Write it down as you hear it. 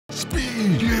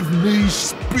Speed! Give me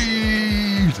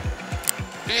speed!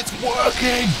 It's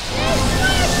working!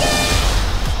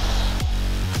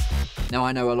 Now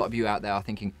I know a lot of you out there are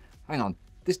thinking, hang on,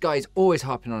 this guy is always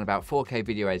harping on about 4K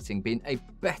video editing being a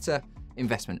better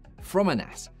investment from a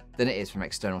NAS than it is from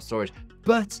external storage.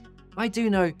 But I do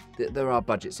know that there are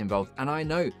budgets involved, and I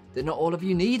know that not all of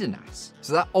you need a NAS.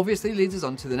 So that obviously leads us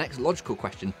on to the next logical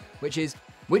question, which is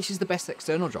the best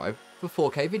external drive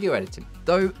for 4K video editing?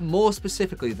 Though more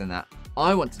specifically than that,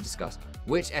 I want to discuss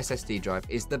which SSD drive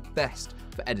is the best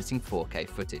for editing 4K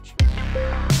footage.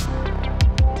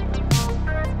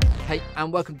 Hey,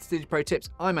 and welcome to Studio Pro Tips.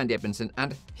 I'm Andy Edmondson,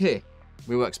 and here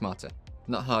we work smarter,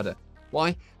 not harder.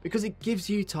 Why? Because it gives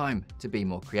you time to be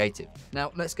more creative.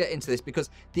 Now, let's get into this because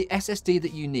the SSD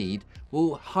that you need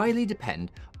will highly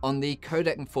depend on the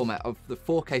codec and format of the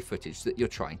 4K footage that you're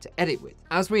trying to edit with.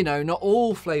 As we know, not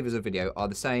all flavors of video are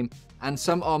the same, and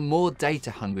some are more data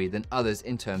hungry than others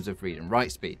in terms of read and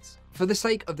write speeds. For the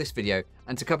sake of this video,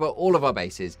 and to cover all of our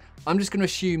bases, I'm just going to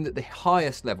assume that the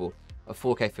highest level of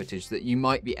 4K footage that you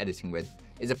might be editing with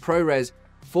is a ProRes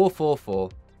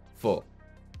 4444.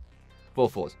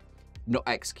 44s. Not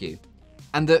XQ,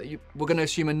 and that we're going to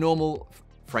assume a normal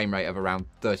frame rate of around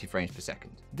 30 frames per second.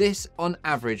 This on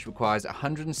average requires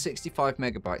 165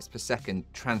 megabytes per second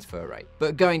transfer rate,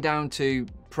 but going down to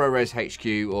ProRes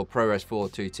HQ or ProRes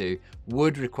 422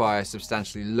 would require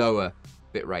substantially lower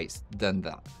bit rates than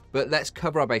that. But let's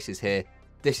cover our bases here.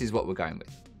 This is what we're going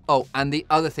with. Oh, and the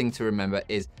other thing to remember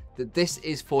is that this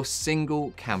is for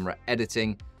single camera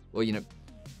editing, or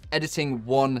editing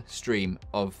one stream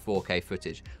of 4K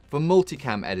footage. For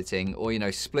multicam editing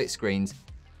or split screens,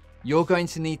 you're going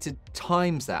to need to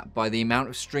times that by the amount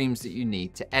of streams that you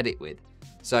need to edit with.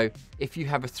 So if you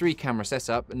have a 3-camera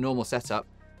setup, a normal setup,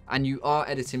 and you are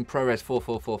editing ProRes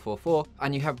 44444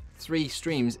 and you have 3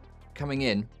 streams coming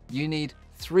in, you need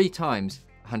 3 times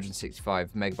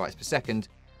 165 megabytes per second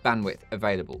bandwidth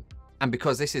available. And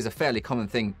because this is a fairly common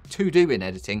thing to do in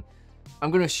editing,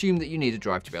 I'm going to assume that you need a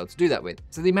drive to be able to do that with.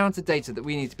 So the amount of data that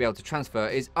we need to be able to transfer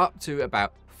is up to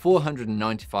about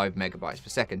 495 megabytes per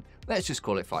second. Let's just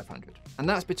call it 500. And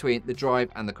that's between the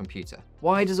drive and the computer.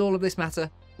 Why does all of this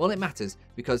matter? Well, it matters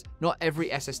because not every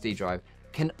SSD drive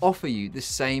can offer you the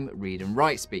same read and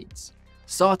write speeds.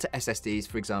 SATA SSDs,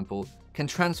 for example, can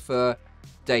transfer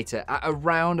data at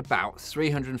around about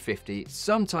 350,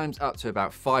 sometimes up to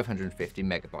about 550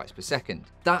 megabytes per second.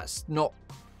 That's not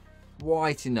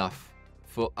quite enough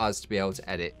for us to be able to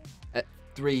edit at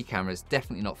 3 cameras,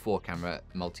 definitely not 4-camera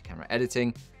multi-camera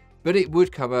editing, but it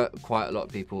would cover quite a lot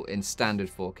of people in standard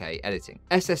 4K editing.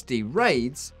 SSD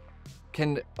RAIDs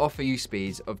can offer you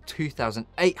speeds of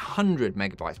 2,800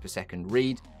 megabytes per second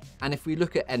read, and if we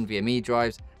look at NVMe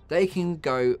drives, they can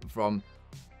go from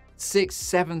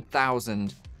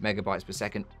 7,000 megabytes per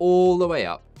second all the way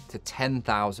up to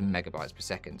 10,000 megabytes per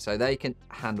second. So they can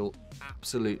handle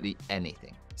absolutely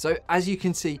anything. So as you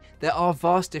can see, there are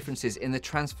vast differences in the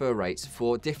transfer rates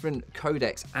for different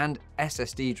codecs and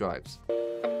SSD drives.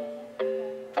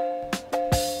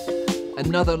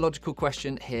 Another logical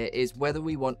question here is whether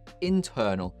we want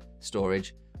internal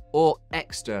storage or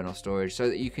external storage so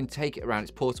that you can take it around,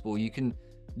 it's portable, you can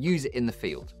use it in the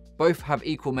field. Both have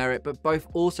equal merit, but both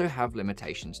also have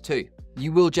limitations too.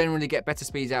 You will generally get better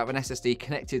speeds out of an SSD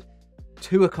connected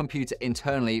to a computer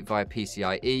internally via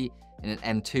PCIe in an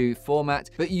M2 format,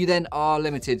 but you then are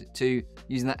limited to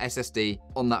using that SSD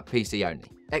on that PC only.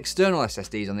 External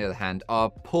SSDs, on the other hand, are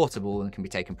portable and can be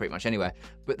taken pretty much anywhere,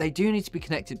 but they do need to be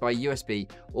connected by USB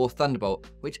or Thunderbolt,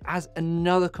 which adds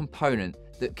another component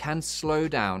that can slow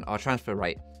down our transfer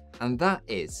rate, and that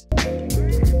is...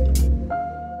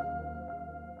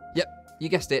 Yep, you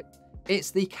guessed it.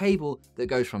 It's the cable that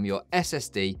goes from your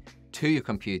SSD to your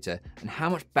computer and how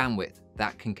much bandwidth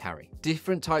that can carry.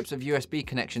 Different types of USB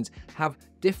connections have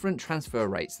different transfer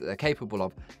rates that they're capable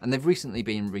of, and they've recently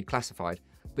been reclassified.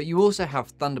 But you also have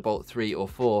Thunderbolt 3 or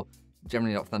 4,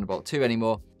 generally not Thunderbolt 2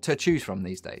 anymore, to choose from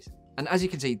these days. And as you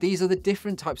can see, these are the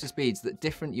different types of speeds that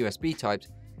different USB types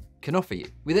can offer you.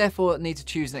 We therefore need to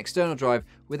choose an external drive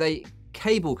with a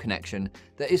cable connection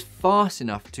that is fast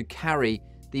enough to carry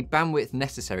the bandwidth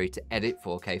necessary to edit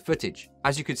 4K footage.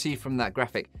 As you could see from that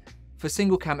graphic, for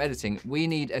single cam editing, we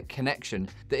need a connection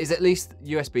that is at least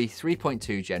USB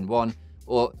 3.2 Gen 1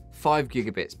 or 5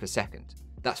 gigabits per second.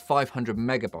 That's 500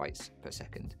 megabytes per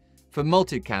second. For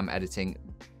multicam editing,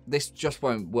 this just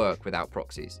won't work without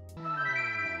proxies.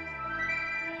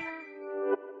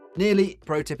 Nearly,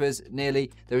 pro tippers,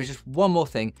 nearly. There is just one more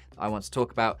thing I want to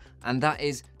talk about, and that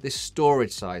is the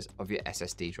storage size of your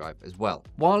SSD drive as well.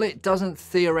 While it doesn't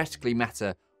theoretically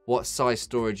matter what size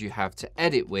storage you have to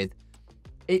edit with,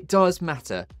 it does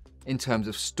matter in terms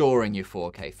of storing your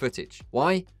 4K footage.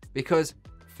 Why? Because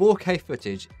 4K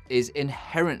footage is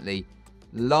inherently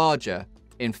larger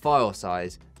in file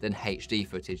size than HD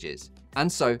footage is.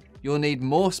 And so you'll need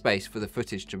more space for the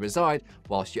footage to reside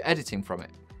whilst you're editing from it.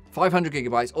 500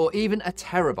 gigabytes or even a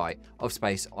terabyte of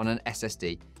space on an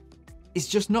SSD is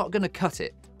just not going to cut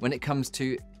it when it comes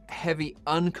to heavy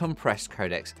uncompressed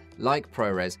codecs like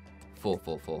ProRes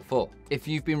 4444. If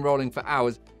you've been rolling for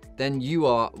hours, then you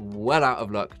are well out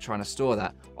of luck trying to store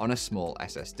that on a small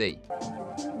SSD.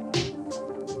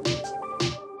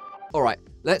 All right,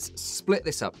 let's split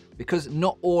this up because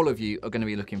not all of you are going to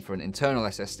be looking for an internal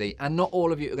SSD and not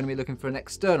all of you are going to be looking for an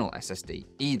external SSD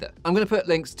either. I'm going to put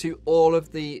links to all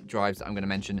of the drives that I'm going to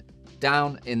mention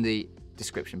down in the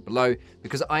description below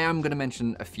because I am going to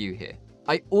mention a few here.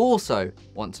 I also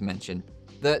want to mention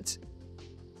that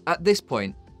at this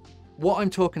point, what I'm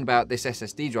talking about this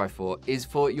SSD drive for is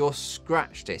for your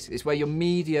scratch disk. It's where your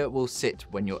media will sit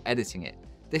when you're editing it.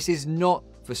 This is not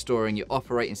for storing your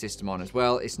operating system on as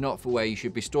well. It's not for where you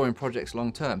should be storing projects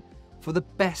long term. For the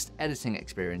best editing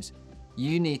experience,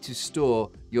 you need to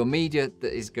store your media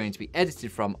that is going to be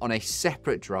edited from on a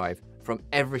separate drive from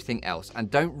everything else, and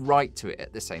don't write to it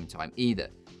at the same time either.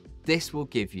 This will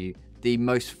give you the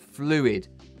most fluid,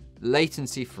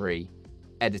 latency-free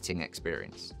editing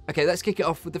experience. Okay, let's kick it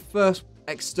off with the first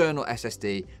external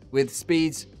SSD with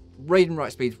speeds, read and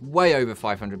write speeds way over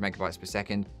 500 megabytes per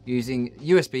second using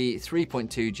USB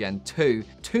 3.2 Gen 2.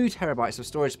 2 terabytes of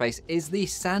storage space is the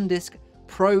SanDisk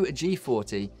Pro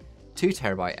G40 2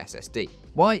 terabyte SSD.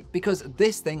 Why? Because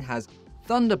this thing has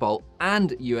Thunderbolt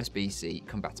and USB-C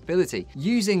compatibility.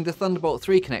 Using the Thunderbolt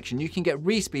 3 connection, you can get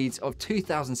read speeds of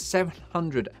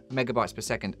 2,700 megabytes per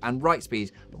second and write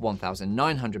speeds of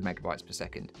 1,900 megabytes per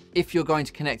second. If you're going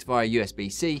to connect via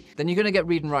USB-C, then you're going to get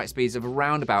read and write speeds of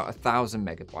around about 1,000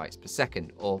 megabytes per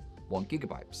second, or 1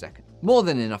 gigabyte per second. More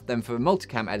than enough then for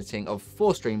multicam editing of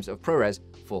 4 streams of ProRes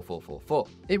 4444.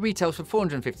 It retails for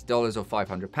 $450 or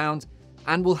 £500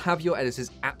 and will have your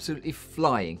editors absolutely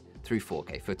flying through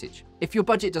 4K footage. If your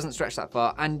budget doesn't stretch that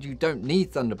far and you don't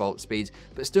need Thunderbolt speeds,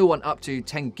 but still want up to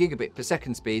 10 gigabit per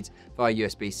second speeds via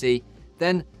USB-C,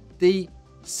 then the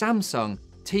Samsung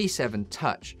T7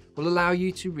 Touch will allow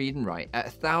you to read and write at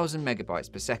 1,000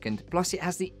 megabytes per second, plus it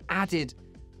has the added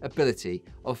ability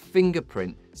of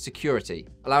fingerprint security,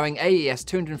 allowing AES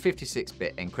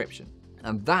 256-bit encryption.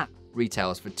 And that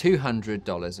retails for $200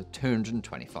 or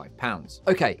 £225.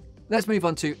 Okay, let's move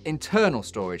on to internal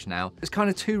storage now. There's kind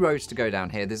of 2 roads to go down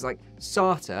here. There's like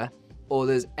SATA or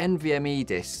there's NVMe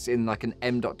disks in like an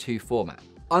M.2 format.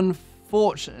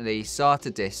 Unfortunately,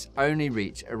 SATA disks only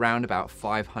reach around about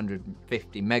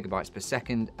 550 megabytes per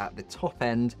second at the top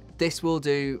end. This will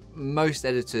do most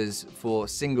editors for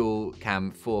single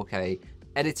cam 4K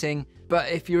editing, but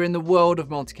if you're in the world of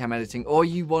multicam editing or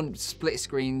you want split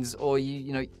screens or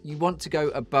you want to go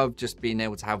above just being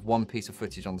able to have one piece of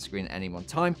footage on the screen at any one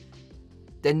time,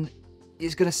 then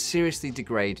it's going to seriously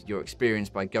degrade your experience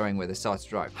by going with a SATA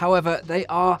drive. However, they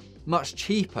are much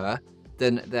cheaper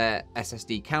than their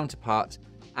SSD counterparts,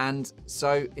 and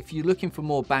so if you're looking for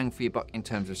more bang for your buck in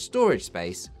terms of storage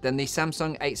space, then the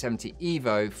Samsung 870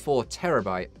 EVO 4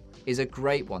 terabyte is a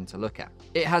great one to look at.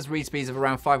 It has read speeds of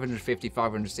around 550,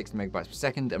 560 megabytes per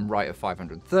second and write of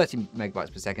 530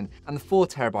 megabytes per second, and the 4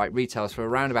 terabyte retails for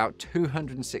around about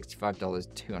 $265,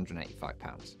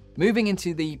 £285. Moving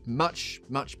into the much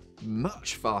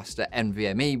faster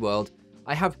NVMe world,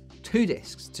 I have 2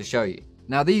 disks to show you.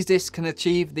 Now these disks can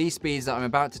achieve these speeds that I'm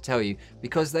about to tell you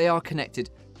because they are connected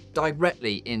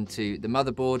directly into the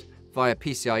motherboard via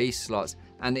PCIe slots,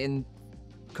 and in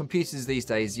computers these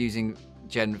days using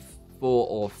Gen 4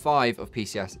 or 5 of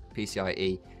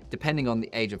PCIe, depending on the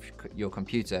age of your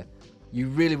computer, you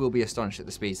really will be astonished at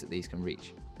the speeds that these can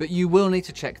reach. But you will need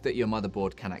to check that your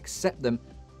motherboard can accept them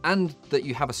and that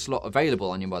you have a slot available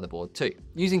on your motherboard too.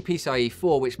 Using PCIe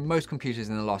 4, which most computers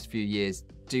in the last few years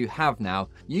do have now,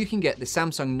 you can get the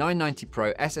Samsung 990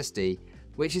 Pro SSD,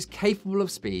 which is capable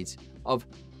of speeds of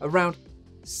around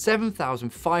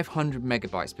 7,500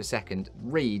 megabytes per second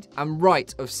read and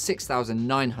write of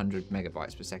 6,900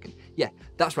 megabytes per second. Yeah,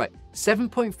 that's right,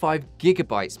 7.5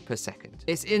 gigabytes per second.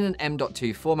 It's in an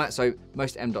M.2 format, so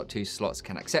most M.2 slots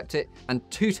can accept it, and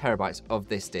 2 terabytes of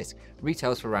this disk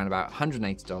retails for around about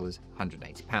 $180,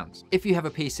 £180. If you have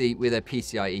a PC with a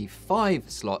PCIe 5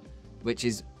 slot, which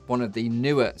is one of the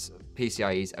newer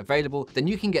PCIes available, then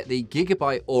you can get the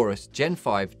Gigabyte Aorus Gen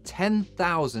 5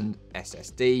 10,000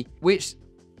 SSD, which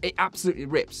it absolutely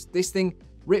rips. This thing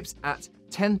rips at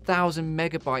 10,000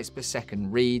 megabytes per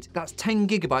second read. That's 10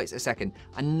 gigabytes a second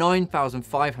and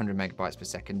 9,500 megabytes per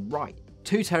second write.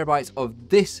 2 terabytes of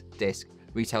this disk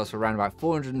retails for around about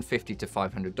 $450 to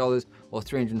 $500 or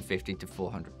 $350 to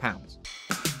 £400.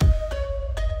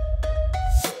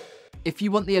 If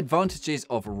you want the advantages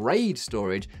of RAID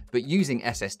storage, but using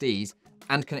SSDs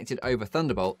and connected over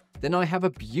Thunderbolt, then I have a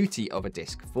beauty of a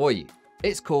disk for you.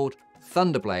 It's called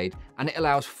Thunderblade, and it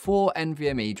allows 4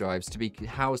 NVMe drives to be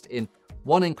housed in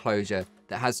one enclosure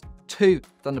that has 2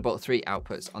 Thunderbolt 3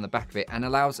 outputs on the back of it and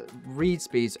allows read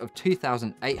speeds of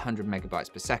 2,800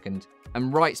 megabytes per second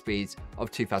and write speeds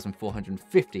of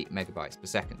 2,450 megabytes per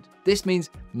second. This means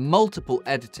multiple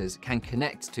editors can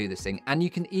connect to this thing, and you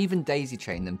can even daisy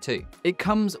chain them too. It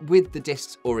comes with the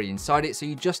disks already inside it, so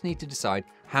you just need to decide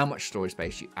how much storage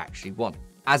space you actually want.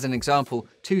 As an example,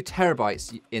 2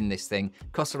 terabytes in this thing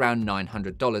costs around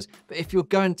 $900, but if you're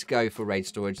going to go for RAID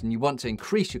storage and you want to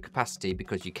increase your capacity,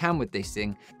 because you can with this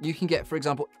thing, you can get, for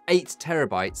example, 8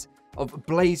 terabytes of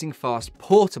blazing fast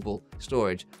portable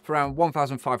storage for around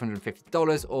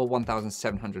 $1,550 or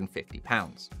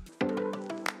 £1,750.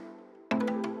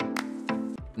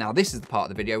 Now this is the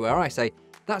part of the video where I say,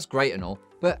 that's great and all,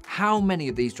 but how many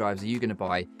of these drives are you going to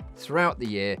buy throughout the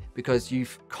year because you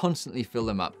constantly fill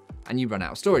them up and you run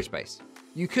out of storage space?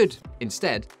 You could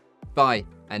instead buy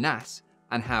a NAS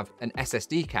and have an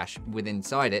SSD cache within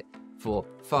inside it for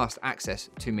fast access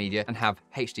to media and have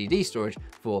HDD storage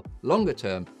for longer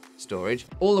term storage,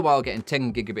 all the while getting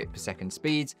 10 gigabit per second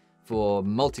speeds for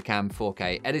multicam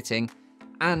 4K editing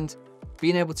and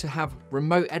being able to have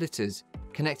remote editors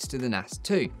connected to the NAS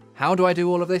too. How do I do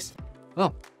all of this?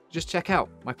 Well, just check out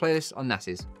my playlist on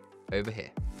NASes over here.